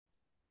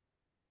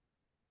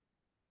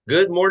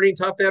Good morning,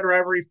 Top Fan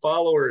Rivalry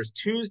followers.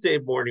 Tuesday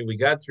morning, we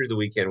got through the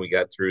weekend. We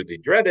got through the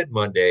dreaded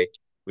Monday.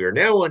 We are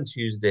now on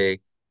Tuesday.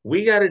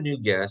 We got a new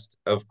guest.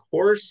 Of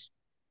course,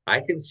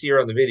 I can see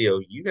her on the video.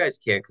 You guys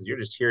can't because you're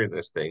just hearing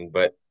this thing,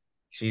 but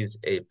she's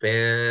a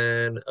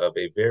fan of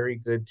a very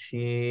good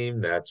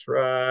team. That's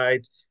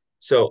right.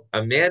 So,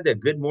 Amanda,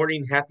 good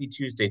morning. Happy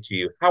Tuesday to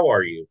you. How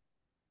are you?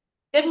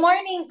 Good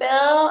morning,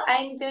 Bill.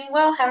 I'm doing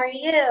well. How are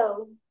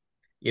you?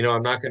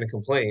 I'm not going to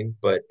complain,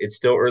 but it's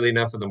still early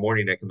enough in the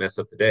morning I can mess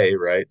up the day,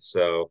 right?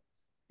 So,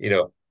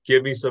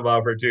 give me some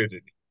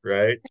opportunity,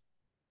 right?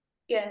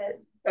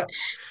 Good.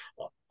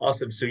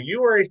 Awesome. So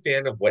you are a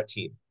fan of what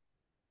team?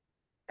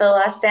 The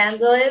Los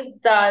Angeles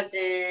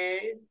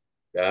Dodgers.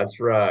 That's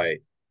right.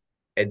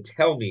 And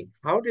tell me,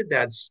 how did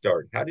that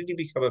start? How did you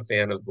become a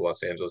fan of the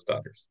Los Angeles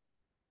Dodgers?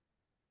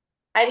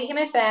 I became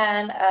a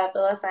fan of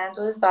the Los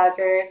Angeles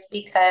Dodgers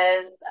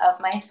because of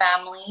my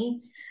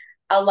family.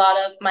 A lot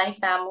of my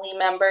family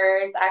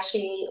members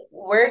actually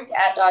worked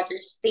at Dodger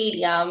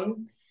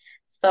Stadium.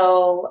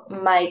 So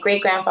my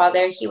great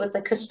grandfather, he was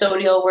a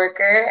custodial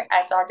worker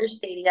at Dodger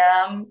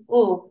Stadium.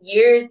 Ooh,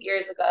 years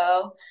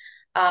ago.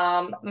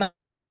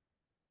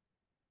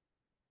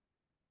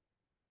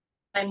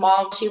 My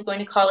mom, she was going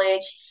to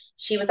college.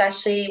 She was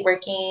actually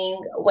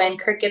working when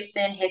Kirk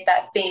Gibson hit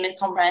that famous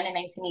home run in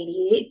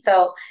 1988.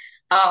 So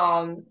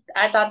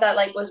I thought that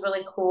like was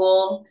really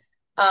cool.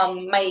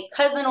 My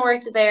cousin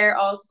worked there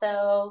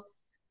also.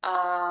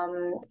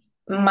 Um,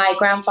 my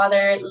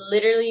grandfather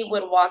literally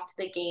would walk to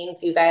the games,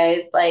 you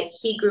guys. Like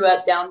he grew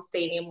up down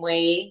Stadium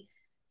Way.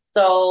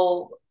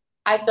 So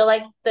I feel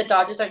like the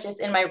Dodgers are just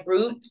in my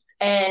roots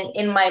and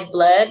in my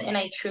blood, and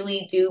I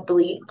truly do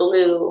bleed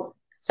blue.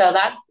 So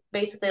that's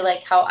basically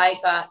like how I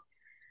got,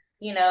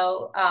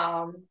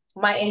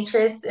 my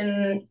interest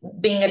in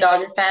being a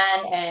Dodger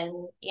fan,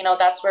 and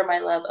that's where my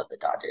love of the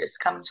Dodgers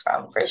comes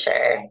from for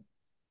sure.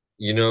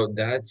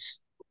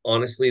 That's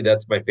honestly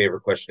that's my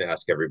favorite question to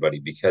ask everybody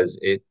because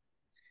it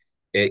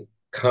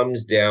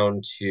comes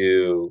down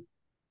to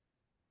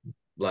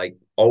like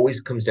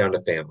always comes down to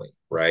family,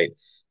 right?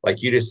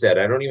 Like you just said,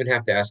 I don't even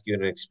have to ask you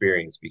an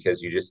experience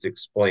because you just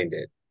explained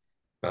it.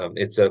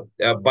 It's a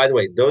by the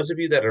way, those of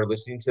you that are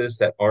listening to this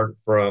that aren't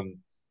from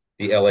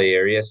the LA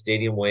area,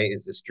 Stadium Way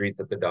is the street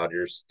that the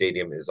Dodgers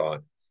Stadium is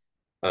on.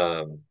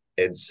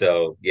 And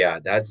so yeah,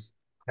 that's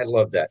I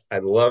love that. I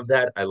love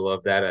that. I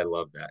love that. I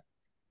love that.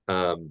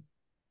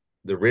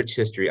 The rich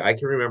history. Yeah. I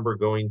can remember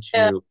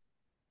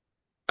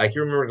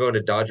going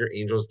to Dodger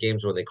Angels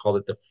games when they called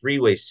it the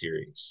Freeway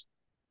Series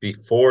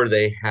before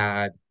they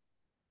had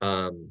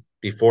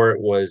before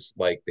it was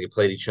like they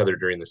played each other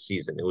during the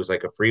season. It was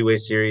like a freeway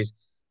series.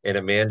 And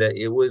Amanda,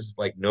 it was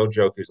like no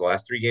joke. It was the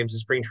last 3 games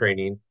of spring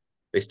training.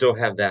 They still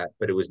have that,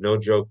 but it was no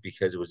joke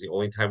because it was the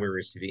only time we were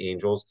going to see the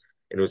Angels.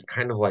 And it was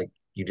kind of like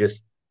you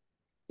just,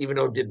 even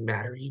though it didn't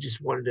matter, you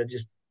just wanted to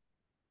just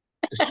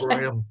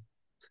destroy them.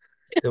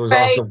 It was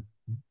Right, awesome.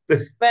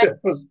 right. It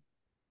was,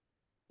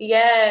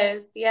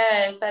 Yes,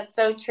 yes, that's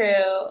so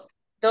true.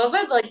 Those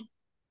are like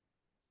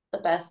the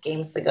best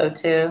games to go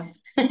to.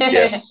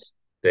 yes,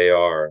 they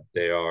are.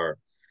 They are.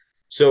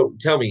 So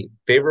tell me,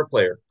 favorite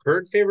player,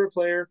 current favorite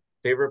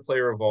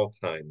player of all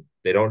time.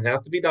 They don't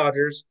have to be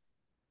Dodgers,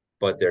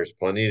 but there's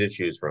plenty to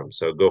choose from.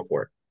 So go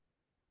for it.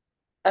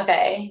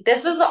 Okay,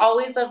 this is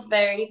always a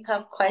very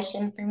tough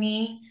question for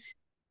me.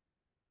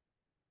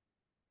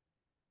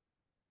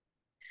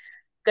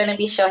 Gonna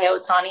be Shohei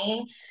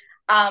Ohtani.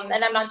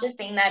 And I'm not just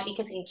saying that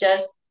because he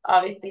just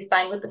obviously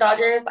signed with the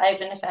Dodgers. I've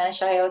been a fan of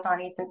Shohei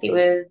Ohtani since he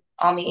was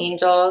on the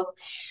Angels.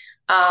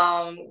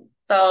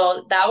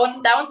 So that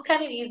one's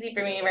kind of easy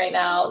for me right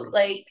now.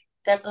 Like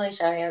definitely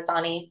Shohei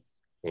Ohtani.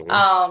 Mhm.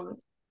 Um,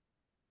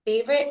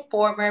 favorite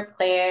former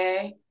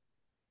player.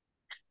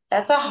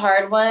 That's a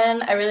hard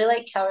one. I really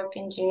like Cal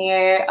Ripken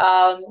Jr.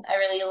 I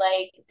really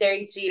like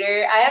Derek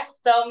Jeter. I have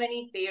so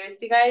many favorites,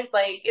 you guys.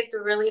 Like it's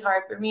really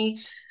hard for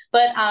me.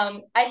 But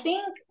I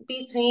think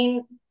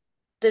between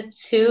the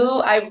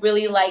two, I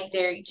really like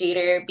Derek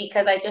Jeter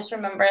because I just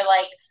remember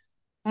like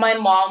my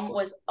mom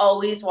was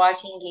always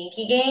watching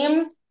Yankee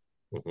games.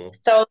 Mhm.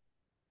 So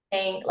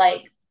saying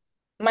like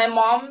my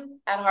mom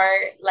at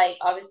heart, like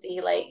obviously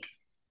like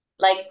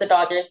likes the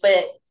Dodgers,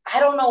 but I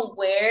don't know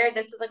where.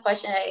 This is a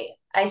question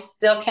I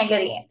still can't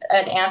get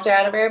an answer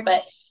out of her,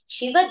 but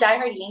she's a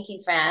diehard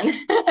Yankees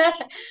fan.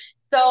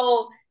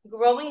 So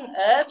growing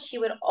up, she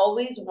would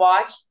always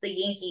watch the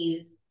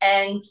Yankees.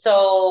 And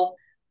so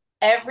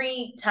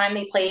every time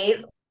they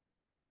played,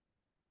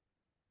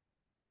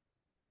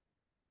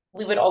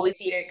 we would always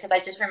see her because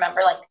I just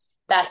remember like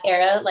that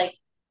era like Mhm.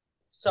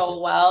 so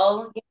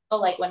well,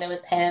 like when it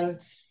was him,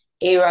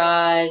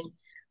 A-Rod,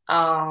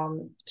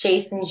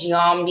 Jason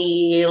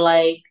Giambi,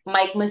 like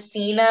Mike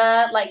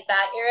Messina, like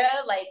that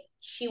era, like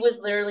she was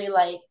literally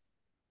like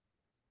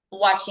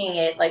watching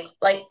it like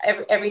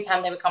every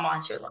time they would come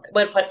on, she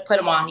would put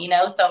them on,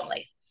 So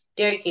like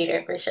Derek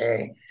Jeter for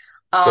sure.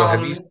 So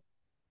Um,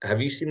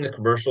 have you seen the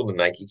commercial, the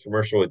Nike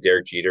commercial with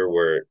Derek Jeter,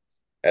 where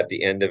at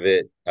the end of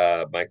it,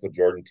 Michael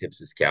Jordan tips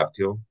his cap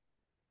to him?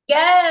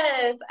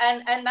 Yes,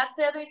 and that's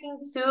the other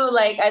thing too.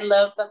 Like I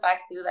love the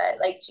fact too that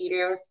like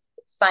Jeter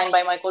was signed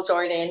by Michael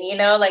Jordan, you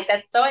know, like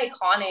that's so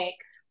iconic.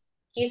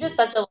 He's just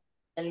such a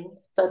legend.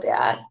 So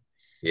yeah.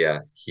 Yeah,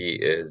 he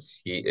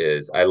is. He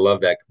is. I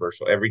love that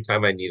commercial. Every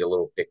time I need a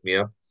little pick me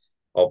up,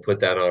 I'll put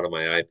that on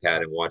my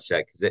iPad and watch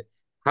that because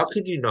how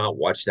could you not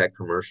watch that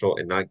commercial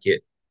and not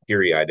get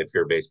teary-eyed if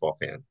you're a baseball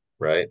fan,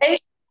 right?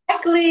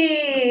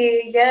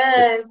 Exactly.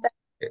 It, Yes.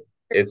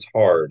 it's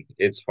hard.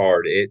 It's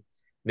hard.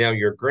 Now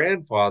your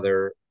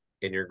grandfather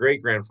and your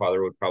great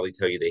grandfather would probably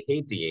tell you they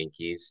hate the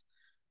Yankees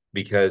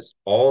because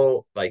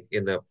all like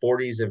in the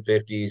 40s and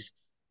 50s,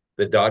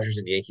 the Dodgers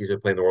and Yankees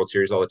would play in the World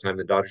Series all the time.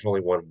 The Dodgers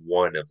only won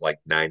one of like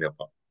nine of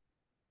them.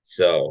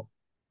 So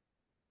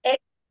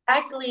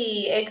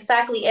Exactly,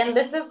 exactly. And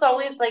this is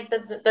always like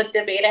the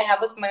debate I have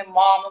with my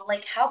mom. I'm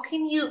like, how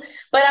can you?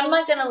 But I'm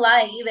not gonna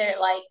lie either.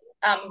 Like,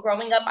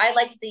 growing up, I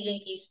liked the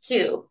Yankees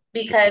too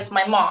because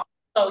my mom.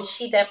 So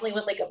she definitely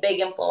was like a big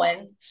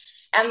influence.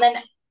 And then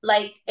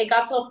like it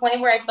got to a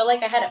point where I felt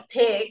like I had a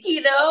pick.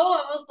 You know,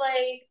 I was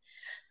like,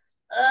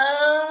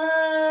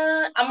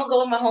 I'm gonna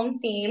go with my home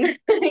team.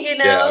 You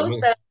yeah, know,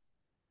 so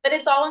but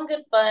it's all in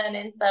good fun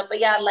and stuff. But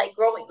yeah, like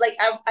growing, like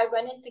I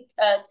run into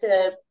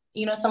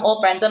to some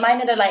old friends of mine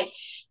that are like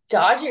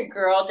Dodger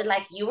girl. They're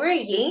like, you were a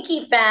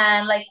Yankee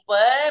fan, like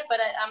what? But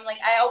I'm like,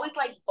 I always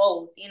like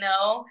both, you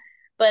know.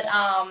 But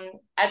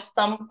at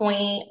some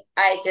point,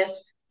 I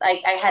just like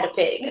I had a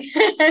pig.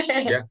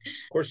 yeah, of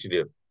course you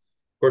do. Of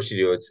course you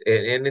do.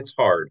 And it's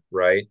hard,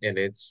 right? And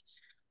it's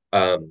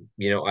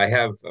I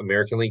have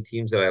American League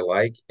teams that I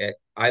like.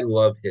 I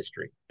love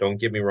history. Don't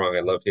get me wrong,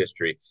 I love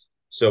history.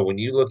 So when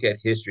you look at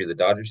history, the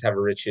Dodgers have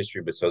a rich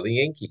history, but so do the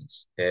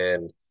Yankees.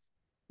 And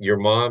your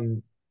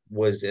mom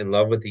was in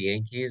love with the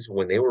Yankees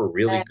when they were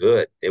really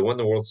good. They won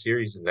the World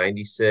Series in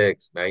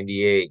 96,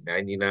 98,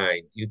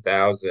 99,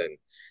 2000,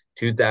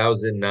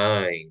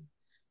 2009,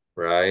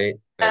 right?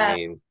 I Yeah,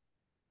 mean,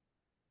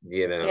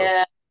 you know,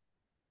 yeah,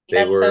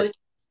 they that's were so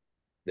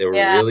they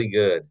were yeah. really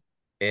good.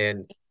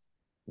 And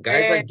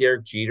guys Sure. like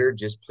Derek Jeter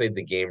just played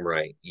the game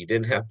right. You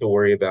didn't have to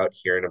worry about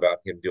hearing about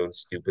him doing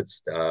stupid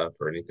stuff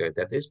or anything like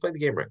that. They just played the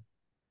game right.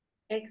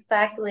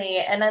 Exactly.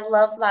 And I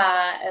love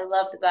that. I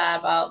loved that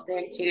about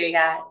Derek Jeter.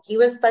 Yeah. He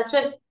was such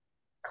a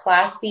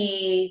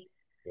classy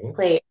Mhm.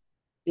 player,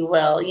 you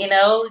will. You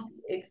know,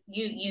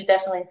 you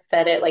definitely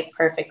said it like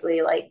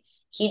perfectly. Like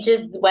he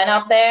just went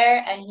out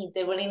there and he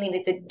did what he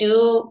needed to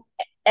do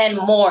and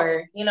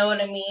more. You know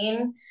what I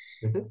mean?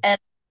 Mhm. And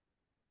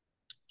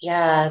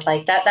yeah,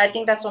 like that I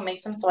think that's what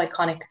makes him so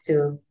iconic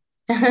too.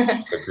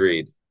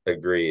 Agreed.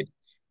 Agreed.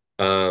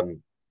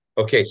 Um,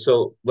 okay,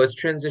 so let's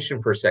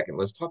transition for a second.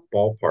 Let's talk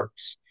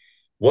ballparks.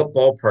 What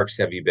ballparks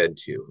have you been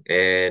to?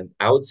 And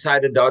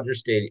outside of Dodger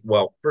Stadium,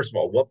 well, first of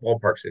all, what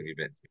ballparks have you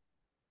been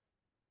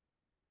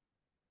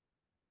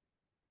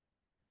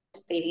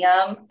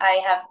Stadium.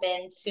 I have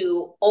been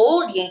to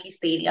old Yankee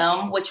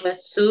Stadium, which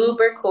was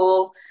super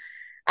cool.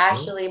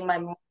 to? Actually, my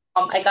mom,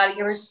 I gotta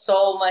give her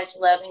so much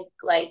love and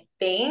like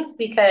thanks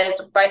because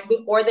right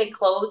before they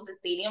closed the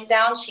stadium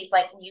down, she's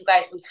like, "You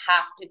guys, we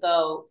have to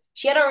go."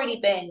 She had already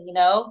been, you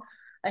know,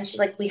 and she's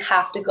like, "We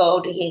have to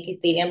go to Yankee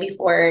Stadium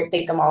before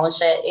they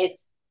demolish it.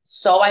 It's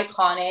so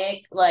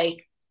iconic.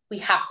 Like, we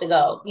have to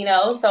go, you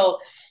know." So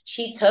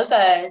she took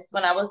us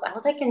when I was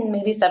like in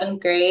maybe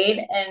seventh grade,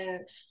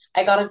 and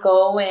I got to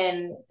go,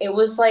 and it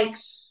was like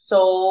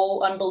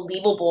so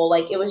unbelievable.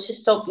 Like it was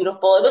just so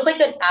beautiful. It was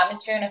like an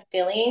atmosphere and a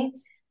feeling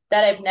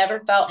that I've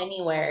never felt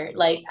anywhere.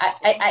 Like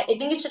I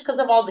think it's just because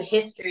of all the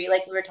history,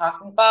 like we were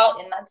talking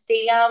about in that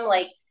stadium.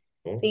 Like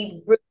Hmm?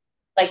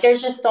 like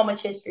there's just so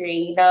much history,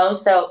 you know.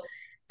 So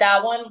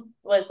that one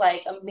was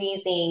like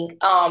amazing.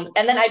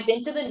 And then I've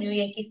been to the new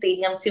Yankee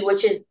Stadium too,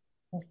 which is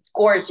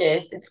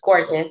gorgeous. It's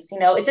gorgeous. You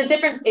know, it's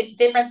different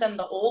than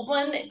the old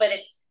one, but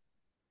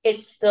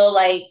it's still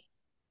like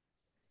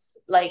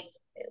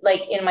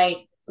like in my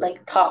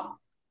like top.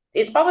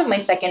 It's probably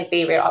my second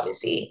favorite,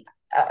 obviously,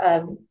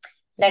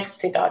 next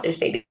to Dodger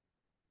Stadium.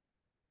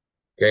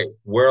 Okay,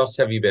 where else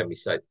have you been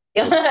besides?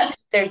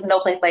 There's no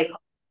place like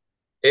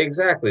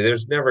Exactly.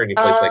 There's never any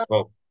place like um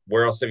home.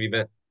 Where else have you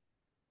been?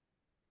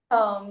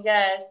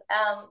 yes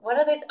what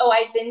are they? Oh,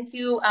 I've been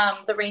to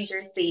the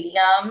Rangers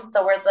Stadium,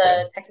 so where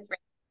Okay. the Texas Rangers.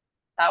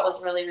 That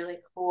was really really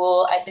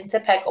cool. I've been to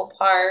Petco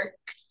Park.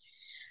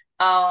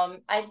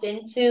 I've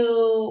been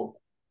to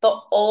the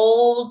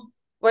old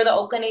where the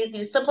Oakland A's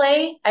used to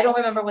play. I don't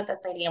remember what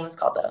that stadium was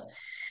called though,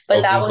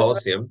 but that Oakland was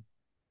Coliseum.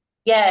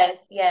 yes,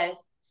 yes.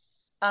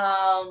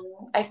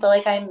 I feel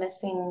like I'm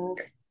missing.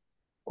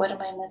 What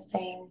am I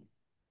missing?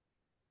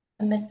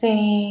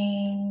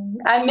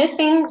 I'm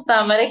missing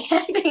some, but I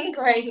can't think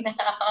right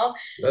now.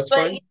 That's But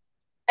fine.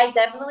 I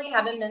definitely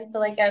haven't been to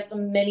like as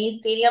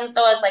many stadiums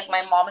though as like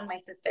my mom and my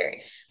sister.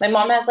 My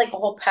mom has like a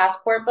whole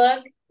passport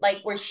book, like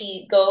where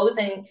she goes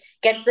and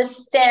gets the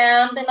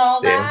stamp and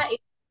all Damn. that.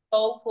 It's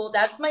so cool.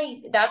 That's my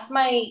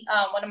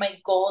one of my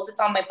goals. It's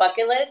on my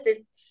bucket list is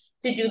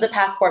to do the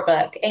passport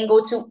book and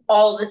go to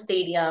all the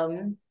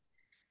stadiums.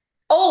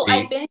 Oh, Do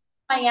you,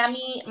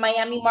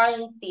 Miami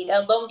Marlins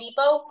Stadium, Lone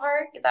Depot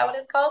Park. Is that what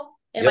it's called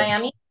in Yep.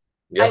 Miami?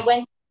 I Yep.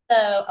 went to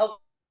a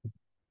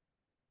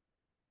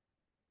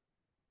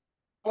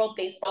World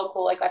Baseball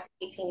Pool. I got to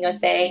see Team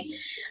USA. It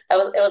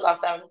was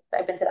awesome.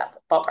 I've been to that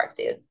ballpark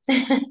too.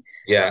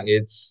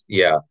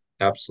 Yeah,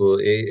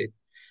 absolutely.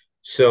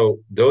 So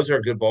those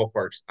are good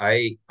ballparks.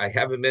 I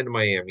haven't been to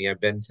Miami.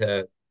 I've been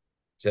to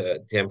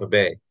Tampa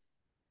Bay.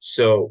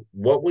 So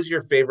what was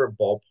your favorite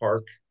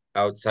ballpark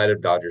outside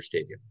of Dodger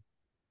Stadium?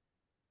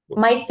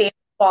 My favorite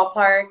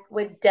ballpark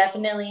would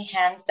definitely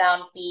hands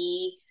down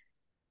be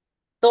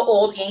the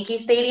old Yankee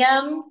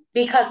Stadium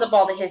because of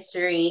all the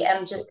history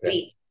and just Okay.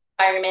 the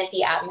environment,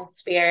 the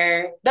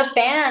atmosphere, the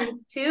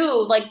fans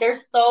too. Like they're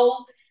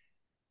so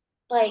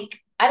like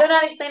I don't know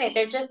how to explain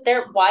it.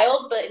 They're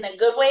wild, but in a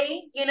good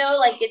way. You know,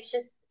 like it's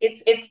just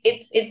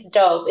it's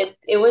dope.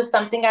 It was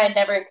something I had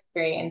never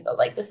experienced. I was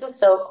like, this is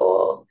so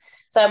cool.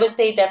 So I would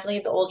say definitely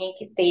the old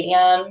Yankee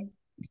Stadium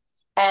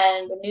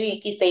and the new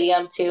Yankee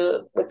Stadium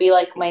too would be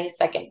like my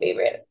second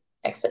favorite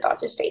next to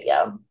Dodger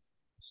Stadium.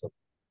 So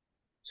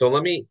so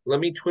let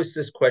me twist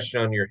this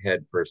question on your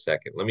head for a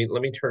second. Let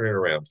me turn it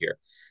around here.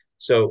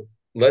 So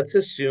let's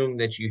assume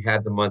that you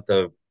had the month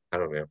of, I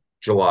don't know,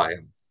 July.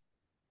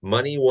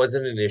 Money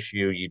wasn't an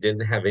issue. You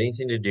didn't have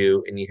anything to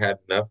do, and you had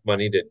enough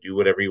money to do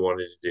whatever you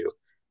wanted to do.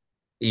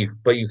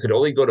 But you could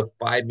only go to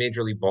five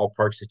major league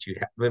ballparks that you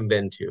haven't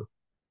been to.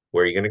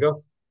 Where are you going to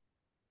go?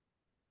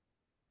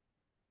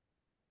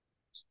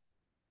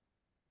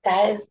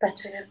 That is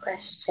such a good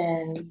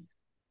question.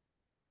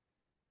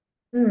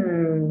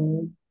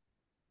 Hmm.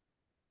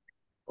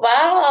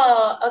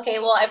 Wow. Okay.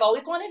 Well, I've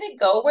always wanted to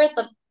go where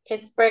the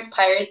Pittsburgh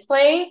Pirates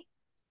play.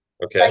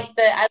 Okay.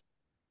 I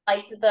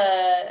like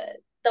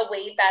the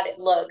way that it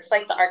looks,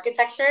 like the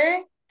architecture.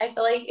 I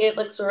feel like it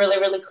looks really,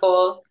 really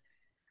cool.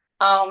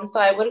 So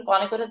I would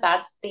want to go to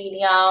that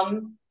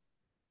stadium.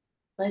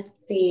 Let's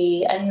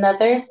see,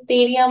 another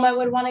stadium I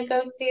would want to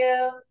go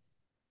to.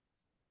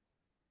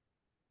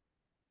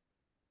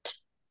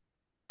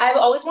 I've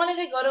always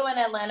wanted to go to an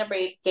Atlanta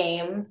Braves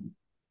game,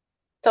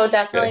 so Okay.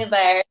 definitely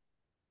there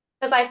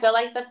because I feel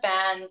like the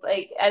fans,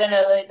 like I don't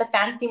know, like the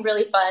fans seem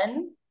really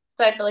fun.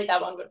 So I feel like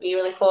that one would be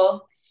really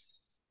cool.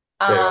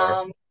 They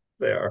are. Um,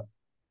 They are.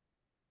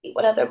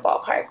 what other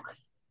ballpark?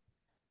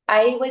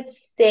 I would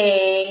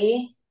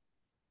say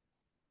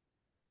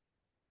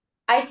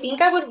I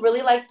think I would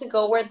really like to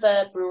go where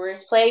the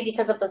Brewers play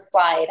because of the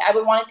slide. I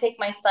would want to take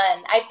my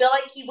son. I feel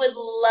like he would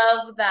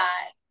love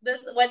that. This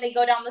when they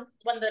go down the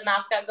when the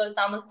mascot goes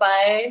down the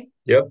slide.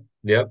 Yep.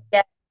 Yep.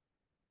 Yeah.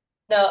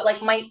 No,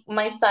 like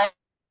my son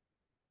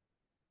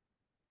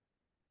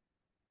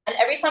and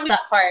every time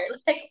that part,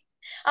 like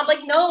I'm like,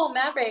 no,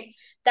 Maverick,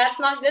 that's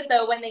not good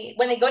though. When they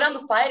go down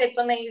the slide, it's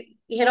when they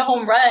hit a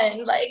home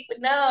run. Like,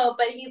 no,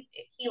 but he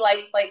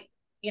likes like,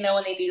 you know,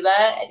 when they do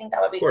that. I think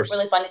that would Of be course.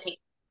 really fun to take.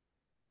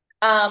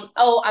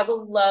 Oh, I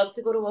would love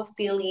to go to a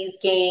Phillies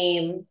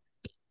game.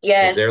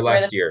 Was Yes, there where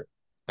the last year.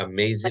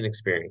 Amazing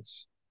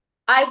experience.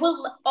 I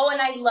will. Oh,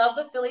 and I love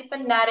the Philly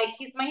fanatic.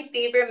 He's my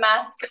favorite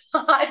mascot,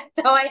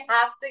 so I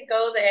have to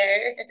go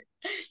there.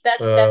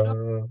 That's definitely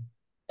Uh,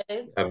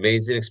 it.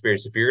 Amazing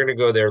experience. If you're going to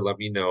go there, let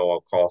me know.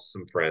 I'll call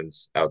some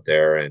friends out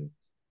there and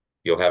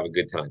you'll have a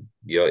good time.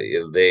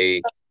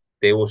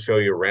 They will show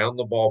you around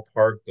the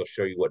ballpark. They'll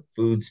show you what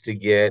foods to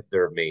get.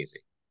 They're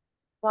amazing.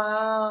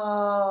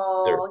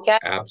 They're Wow.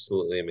 Get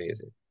absolutely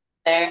amazing.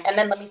 there. And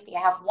then let me see.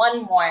 I have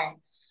one more.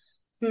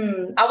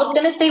 I was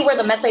gonna say where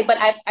the Mets play, but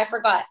I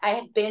forgot. I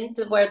have been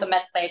to where the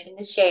Mets play. I've been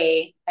to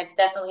Shea. I've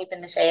definitely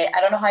been to Shea.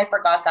 I don't know how I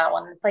forgot that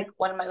one. It's like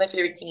one of my other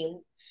favorite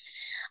teams.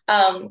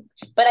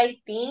 But I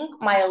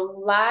think my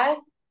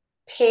last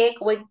pick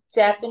would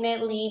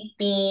definitely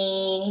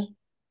be.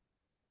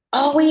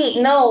 Oh wait,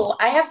 no,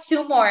 I have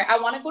two more. I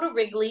want to go to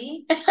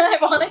Wrigley. I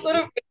want to go to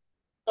Really? Wrigley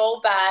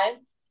so bad.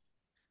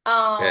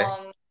 Okay.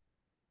 Um,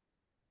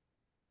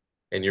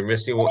 And you're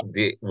missing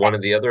one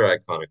of the other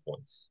iconic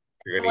ones.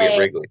 You're going to get anyway,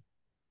 Wrigley.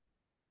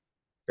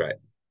 Right.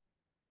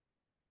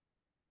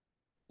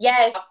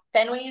 yes,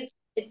 Fenway's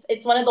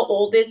it's one of the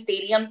oldest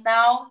stadiums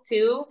now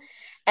too,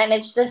 and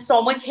it's just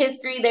so much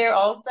history there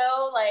also.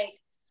 Like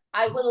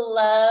I would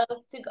love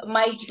to go,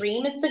 my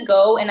dream is to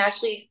go and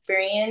actually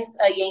experience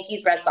a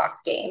Yankees Red Sox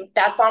game.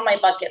 That's on my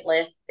bucket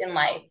list in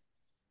life.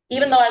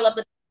 Even though Mm. I love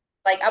the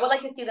like I would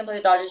like to see them play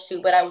the Dodgers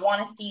too, but I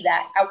want to see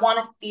that. I want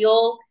to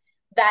feel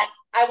that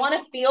I want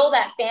to feel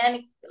that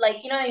fan like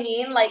you know what I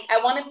mean? Like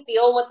I want to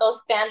feel what those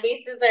fan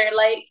bases are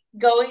like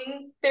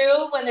going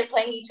through when they're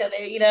playing each other,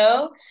 you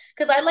know?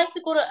 Because I like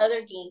to go to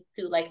other games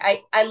too. Like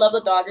I love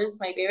the Dodgers,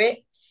 my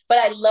favorite, but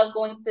I love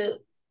going to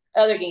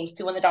other games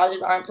too when the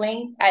Dodgers aren't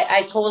playing.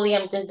 I totally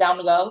am just down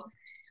to go.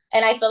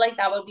 And I feel like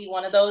that would be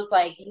one of those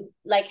like you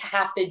like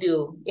have to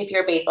do if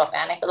you're a baseball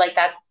fan. I feel like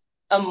that's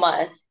a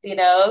must, you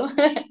know?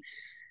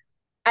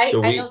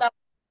 So I know that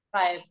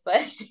five,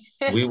 but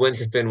we went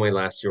to Fenway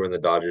last year when the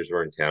Dodgers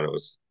were in town. It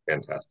was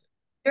fantastic.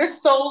 you're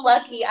so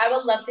lucky. I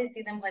would love to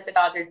see them play the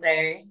Dodgers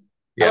there.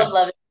 I would Yeah.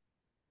 love it.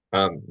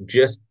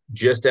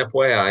 Just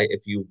FYI,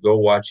 if you go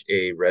watch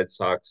a Red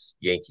Sox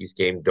Yankees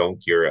game,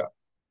 don't gear up.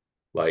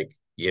 Like,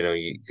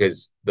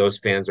 because those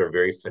fans are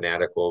very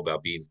fanatical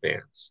about being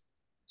fans.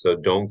 So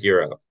don't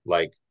gear up.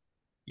 Like,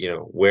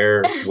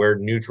 wear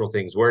neutral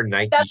things, wear a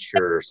Nike That's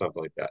shirt or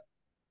something like that.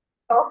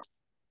 so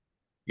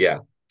Yeah.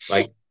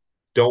 Like,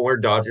 don't wear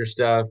Dodger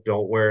stuff.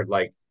 Don't wear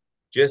like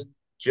just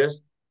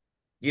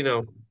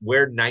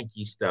wear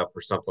Nike stuff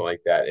or something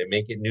like that and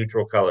make it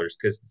neutral colors.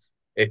 Because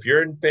if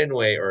you're in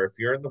Fenway or if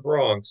you're in the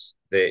Bronx,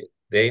 they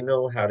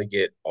know how to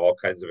get all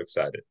kinds of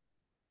excited.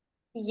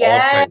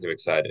 All yes, kinds of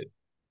excited.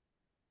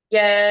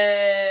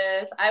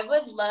 yes. I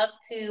would love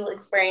to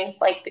experience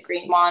like the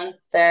Green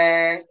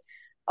Monster.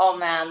 Oh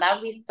man, that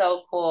would be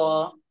so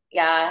cool.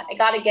 Yeah, I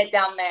gotta get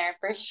down there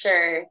for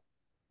sure.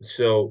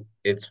 So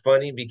it's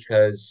funny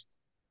because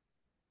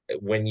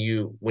when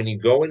you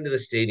go into the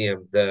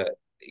stadium,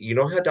 you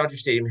know how Dodger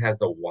Stadium has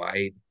the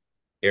wide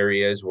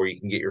areas where you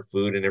can get your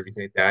food and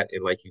everything like that,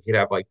 and like you could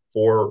have like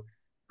four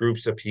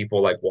groups of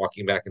people like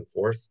walking back and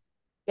forth.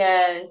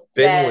 Yes,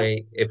 yes.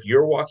 Fenway, if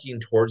you're walking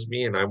towards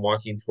me and I'm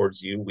walking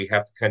towards you, we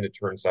have to kind of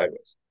turn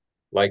sideways.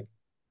 Like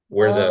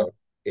where Oh,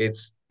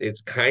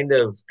 it's kind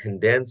of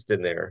condensed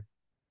in there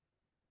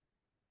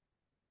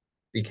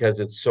because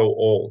it's so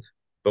old.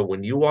 But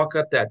when you walk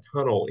up that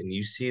tunnel and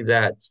you see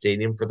that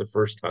stadium for the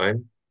first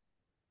time,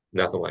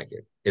 nothing like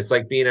it. It's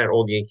like being at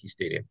Old Yankee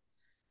Stadium.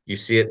 You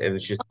see it and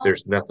it's just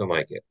there's nothing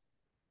like it.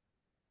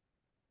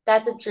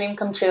 that's a dream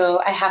come true.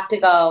 I have to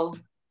go.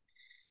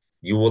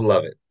 You will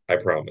love it. I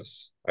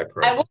promise. I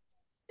I promise. will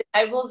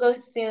I will go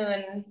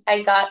soon.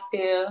 I got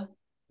to.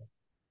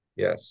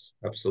 Yes,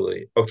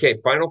 absolutely. Okay,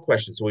 final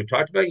question. So we've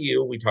talked about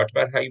you. We talked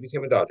about how you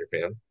became a Dodger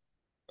fan,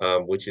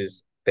 which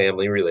is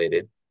family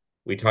related.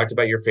 We talked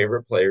about your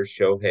favorite players,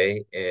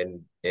 Shohei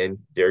and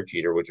Derek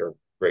Jeter, which are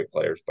great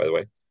players, by the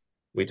way.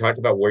 We talked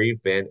about where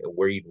you've been and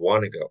where you'd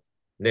want to go.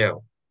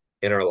 Now,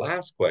 in our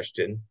last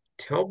question,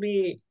 tell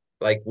me,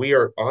 like we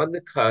are on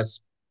the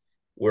cusp.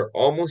 We're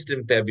almost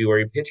in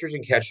February. Pitchers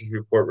and catchers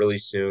report really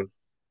soon.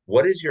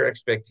 What is your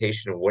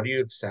expectation and what are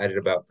you excited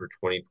about for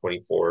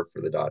 2024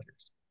 for the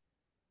Dodgers?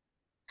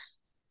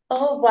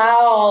 Oh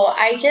wow.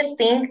 I just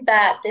think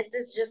that this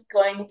is just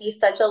going to be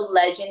such a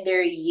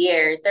legendary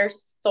year.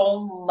 There's so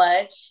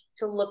much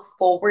to look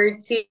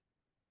forward to.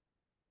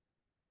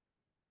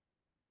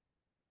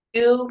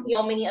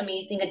 Many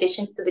amazing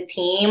additions to the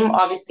team.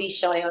 Obviously,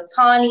 Shohei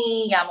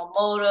Ohtani,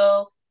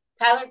 Yamamoto,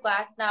 Tyler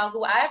Glasnow,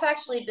 who I've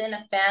actually been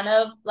a fan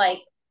of, like,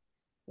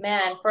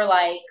 man, for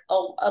like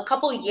a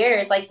couple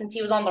years, like since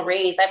he was on the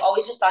Rays. I've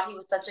always just thought he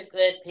was such a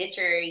good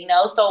pitcher, you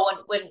know? So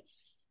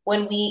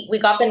when we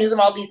got the news of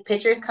all these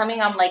pitchers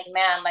coming, I'm like,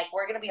 man, like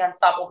we're gonna be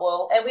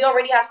unstoppable. And we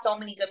already have so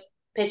many good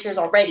pitchers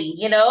already,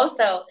 you know?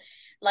 So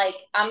like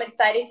I'm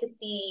excited to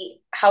see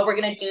how we're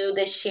gonna do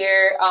this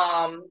year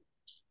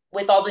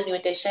with all the new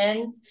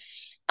additions.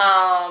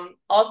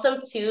 Also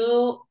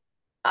too,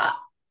 uh,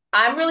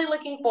 I'm really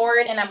looking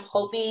forward and I'm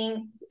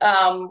hoping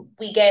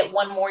we get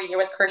one more year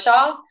with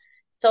Kershaw.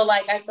 So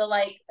like I feel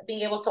like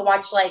being able to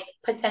watch like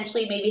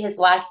potentially maybe his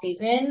last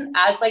season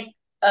as like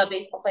a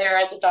baseball player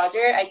as a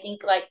Dodger, I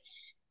think like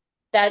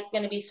that's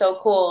gonna be so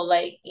cool.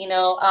 Like,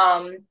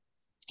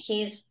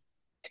 he's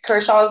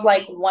Kershaw is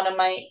like one of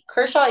my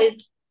Kershaw is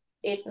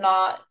if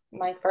not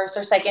my first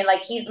or second,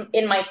 like he's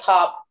in my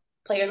top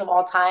players of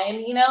all time,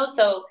 you know?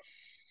 So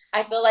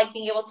I feel like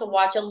being able to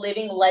watch a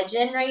living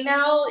legend right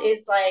now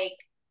is like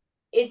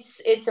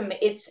it's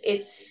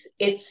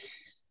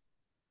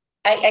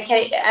I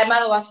can't I'm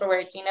at a loss for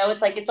words, you know?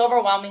 It's like it's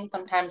overwhelming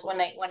sometimes when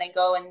I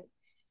go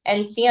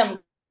and see him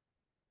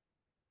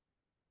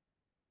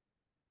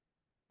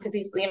because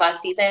he's leaving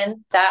last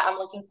season. That I'm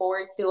looking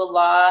forward to a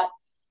lot.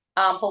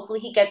 Hopefully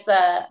he gets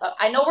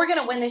I know we're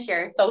gonna win this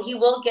year, so he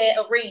will get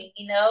a ring,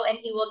 you know, and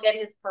he will get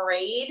his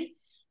parade.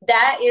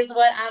 That is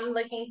what I'm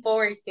looking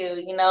forward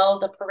to, you know,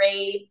 the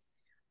parade.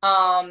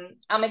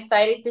 I'm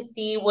excited to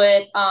see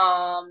what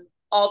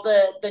all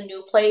the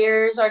new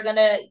players are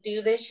gonna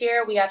do this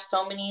year. We have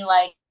so many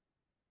like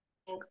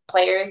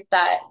players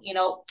that,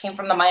 came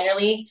from the minor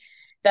league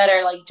that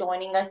are like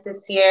joining us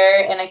this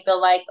year. And I feel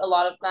like a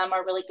lot of them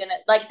are really gonna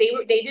like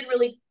they did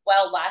really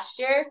well last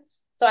year.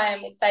 So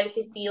I'm excited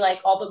to see like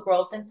all the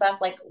growth and stuff,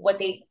 like what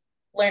they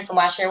learned from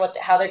last year,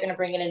 how they're gonna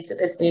bring it into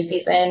this new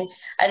season.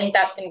 I think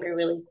that's gonna be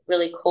really,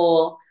 really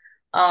cool.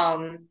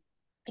 Um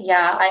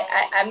yeah,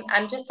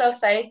 I'm just so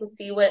excited to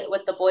see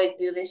what the boys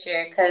do this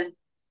year because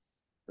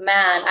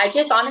man, I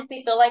just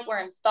honestly feel like we're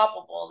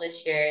unstoppable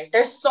this year.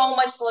 There's so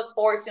much to look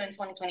forward to in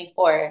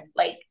 2024.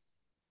 Like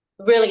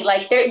really,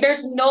 like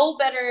there's no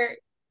better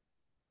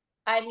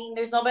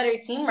there's no better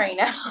team right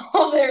now.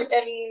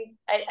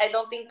 I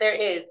don't think there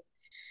is.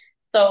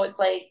 So it's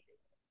like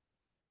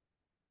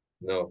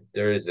No,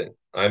 there isn't.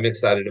 I'm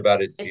excited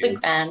about it it's a too.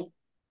 grand.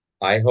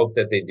 I hope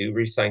that they do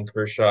re-sign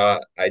Kershaw.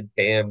 I'd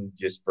pay him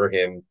just for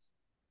him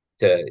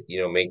to,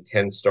 make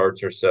 10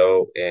 starts or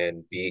so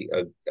and be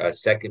a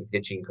second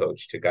pitching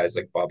coach to guys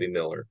like Bobby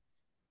Miller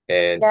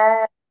and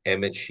Yeah,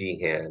 Emmett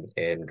Sheehan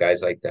and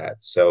guys like that.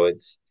 So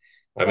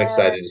I'm yeah.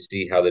 excited to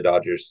see how the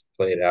Dodgers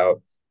play it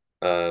out.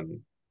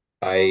 Um,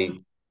 I,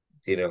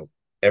 you know,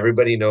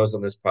 everybody knows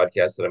on this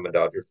podcast that I'm a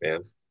Dodger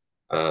fan,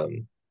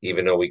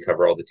 even though we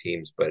cover all the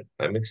teams. But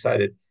I'm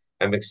excited.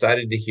 I'm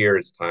excited to hear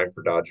it's time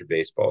for Dodger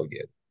baseball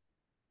again.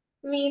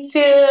 Me too.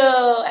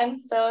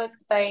 I'm so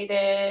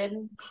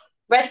excited.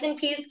 Rest in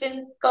peace,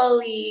 Vin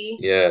Scully.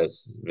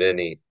 Yes,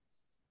 Vinny.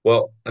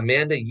 Well,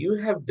 Amanda, you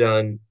have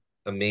done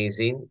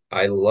amazing.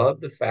 I love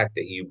the fact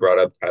that you brought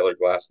up Tyler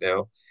Glass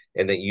now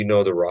and that you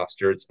know the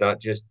roster. It's not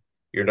just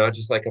you're not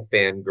just like a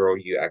fangirl,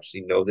 you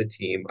actually know the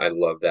team. I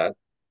love that.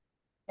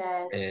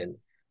 Yes. And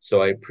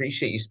so I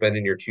appreciate you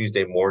spending your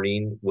Tuesday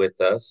morning with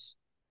us,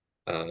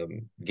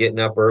 getting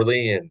up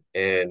early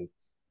and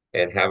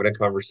having a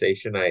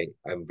conversation.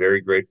 I'm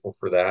very grateful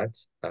for that.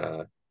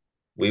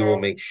 We will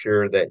Yes. make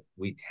sure that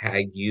we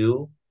tag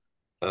you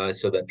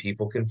so that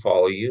people can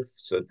follow you,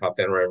 so Top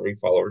Fan Rivalry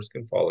followers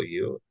can follow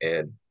you.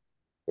 And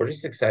we're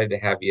just excited to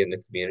have you in the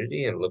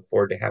community and look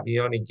forward to having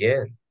you on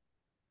again.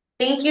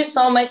 Thank you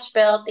so much,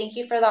 Bill. Thank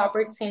you for the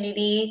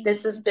opportunity.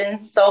 This has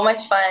been so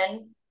much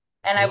fun,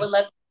 and I Mhm. would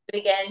love to do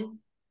it again.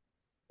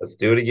 Let's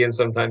do it again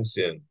sometime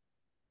soon.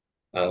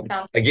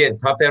 Sounds Again,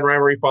 Top Fan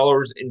Rivalry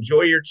followers,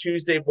 enjoy your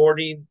Tuesday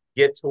morning.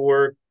 Get to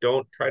work.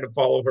 Don't try to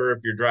follow her if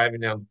you're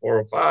driving down the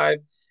 405.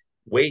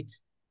 Wait.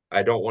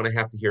 I don't want to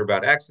have to hear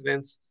about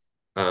accidents,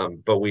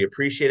 but we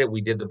appreciate it.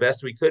 We did the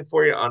best we could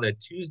for you on a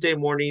Tuesday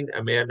morning.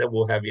 Amanda,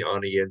 we'll have you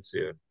on again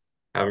soon.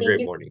 Have a Thank great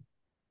you. morning.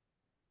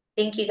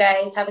 Thank you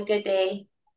guys. Have a good day.